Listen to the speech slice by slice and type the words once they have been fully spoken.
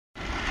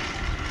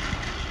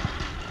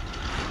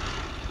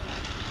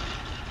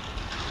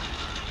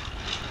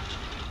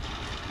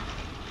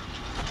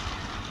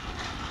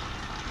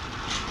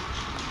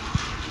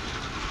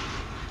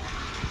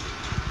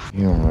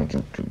Good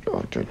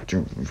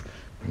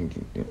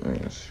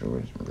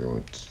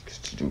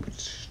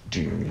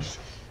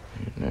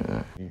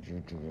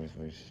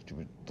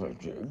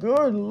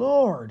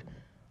Lord!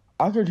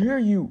 I could hear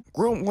you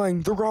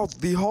grumbling throughout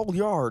the whole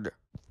yard.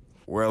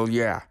 Well,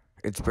 yeah,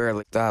 it's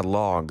barely that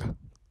long.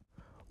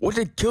 Would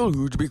it kill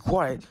you to be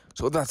quiet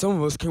so that some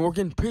of us can work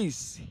in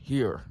peace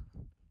here?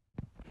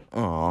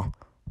 Aw,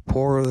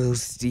 poor little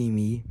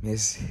Steamy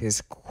miss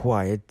his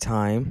quiet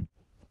time.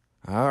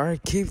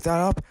 Alright, keep that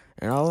up,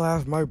 and I'll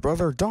have my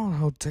brother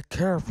Donald take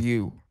care of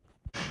you.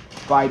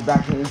 Fight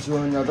back into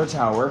another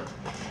tower.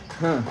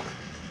 Huh.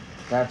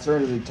 That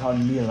certainly taught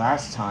me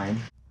last time.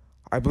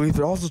 I believe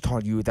it also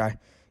taught you that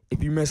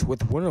if you mess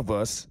with one of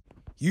us,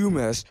 you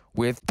mess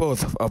with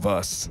both of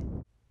us.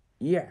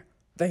 Yeah,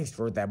 thanks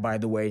for that, by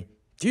the way.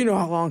 Do you know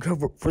how long it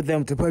took for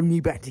them to put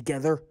me back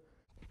together?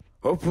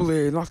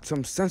 Hopefully it knocked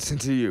some sense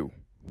into you.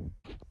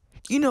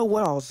 You know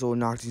what also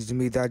knocked into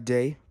me that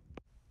day?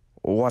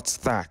 What's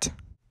that?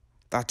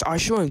 That I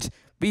shouldn't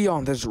be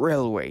on this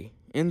railway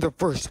in the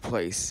first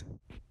place.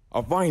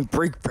 A fine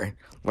brakeman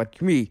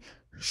like me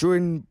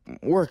shouldn't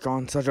work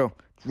on such a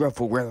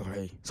dreadful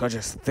railway such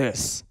as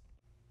this.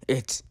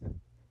 It's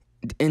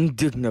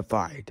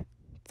indignified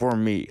for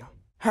me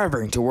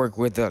having to work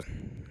with the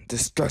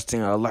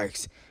disgusting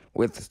likes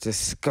with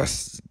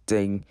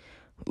disgusting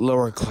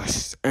lower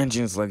class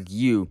engines like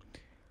you.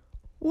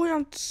 Why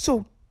I'm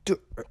so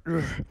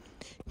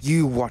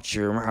you watch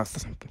your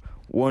mouth.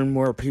 One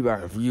more peep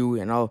out of you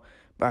and I'll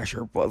bash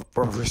your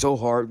brother so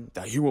hard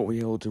that you won't be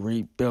able to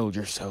rebuild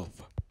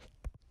yourself.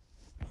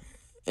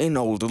 In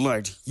old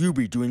light, you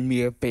be doing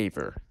me a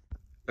favor.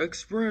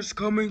 Express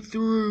coming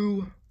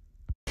through.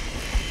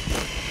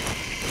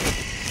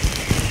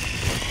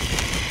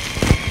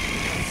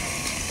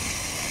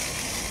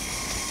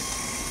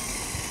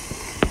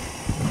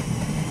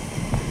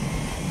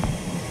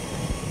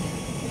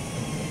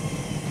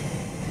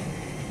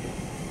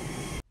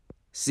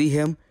 See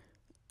him?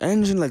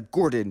 Engine like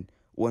Gordon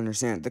will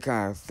understand the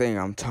kind of thing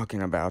I'm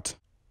talking about.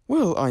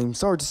 Well, I'm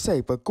sorry to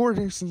say, but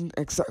Gordon isn't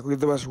exactly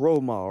the best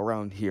role model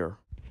around here.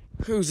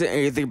 Who said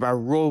anything about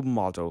role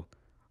model?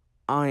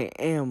 I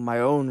am my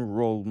own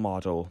role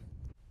model.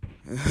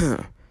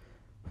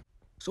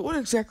 So what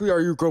exactly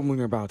are you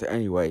grumbling about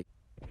anyway?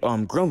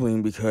 I'm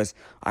grumbling because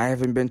I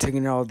haven't been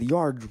taken out of the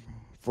yard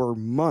for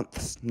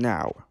months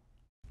now.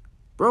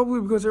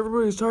 Probably because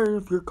everybody's tired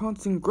of your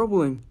constant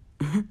grumbling.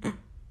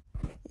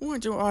 Why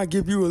don't I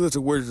give you a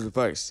little word of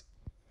advice?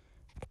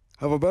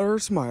 Have a better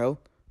smile,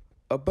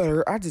 a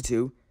better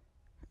attitude,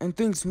 and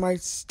things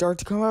might start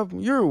to come up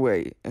your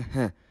way.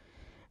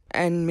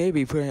 And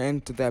maybe put an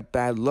end to that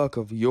bad luck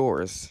of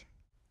yours.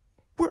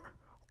 What?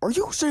 Are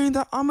you saying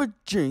that I'm a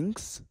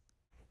jinx?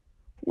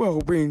 Well,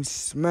 being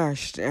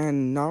smashed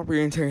and not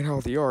being taken out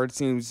of the yard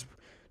seems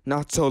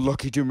not so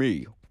lucky to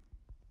me.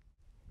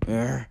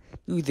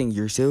 You think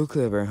you're so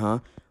clever,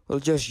 huh? Well,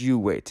 just you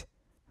wait.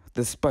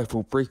 The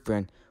spiteful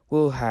brakeman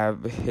will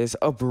have his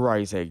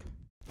uprising.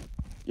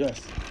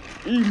 Yes,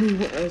 even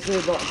when I say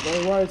about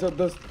the rise of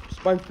the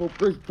spiteful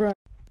brakeman.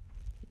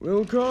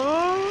 We'll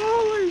call.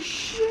 Holy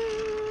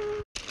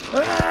shit!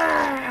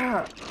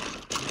 Ah!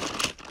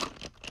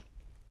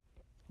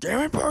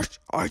 Damn it, Bush!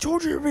 I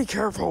told you to be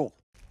careful.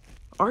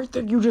 I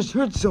think you just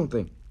hit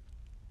something.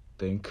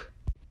 Think.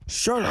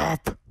 Shut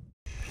up!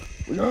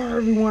 We are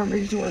everyone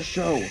make it to our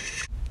show.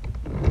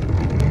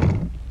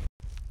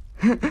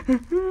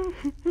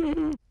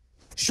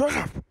 Shut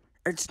up!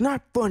 It's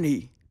not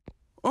funny.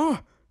 Oh,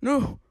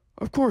 no,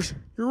 of course,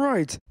 you're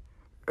right.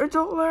 It's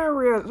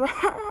hilarious.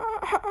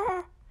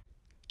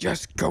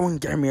 Just go and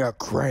get me a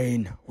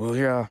crane, will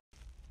ya?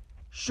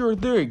 Sure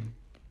thing.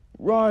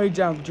 Right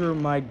after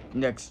my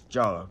next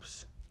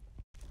jobs.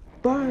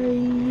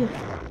 Bye.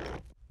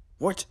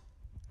 What?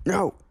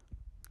 No.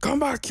 Come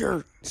back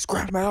here,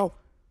 scrap metal.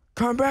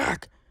 Come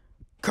back.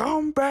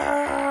 Come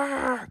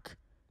back.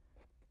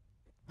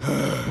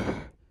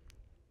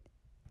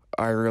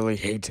 I really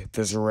hate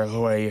this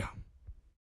railway.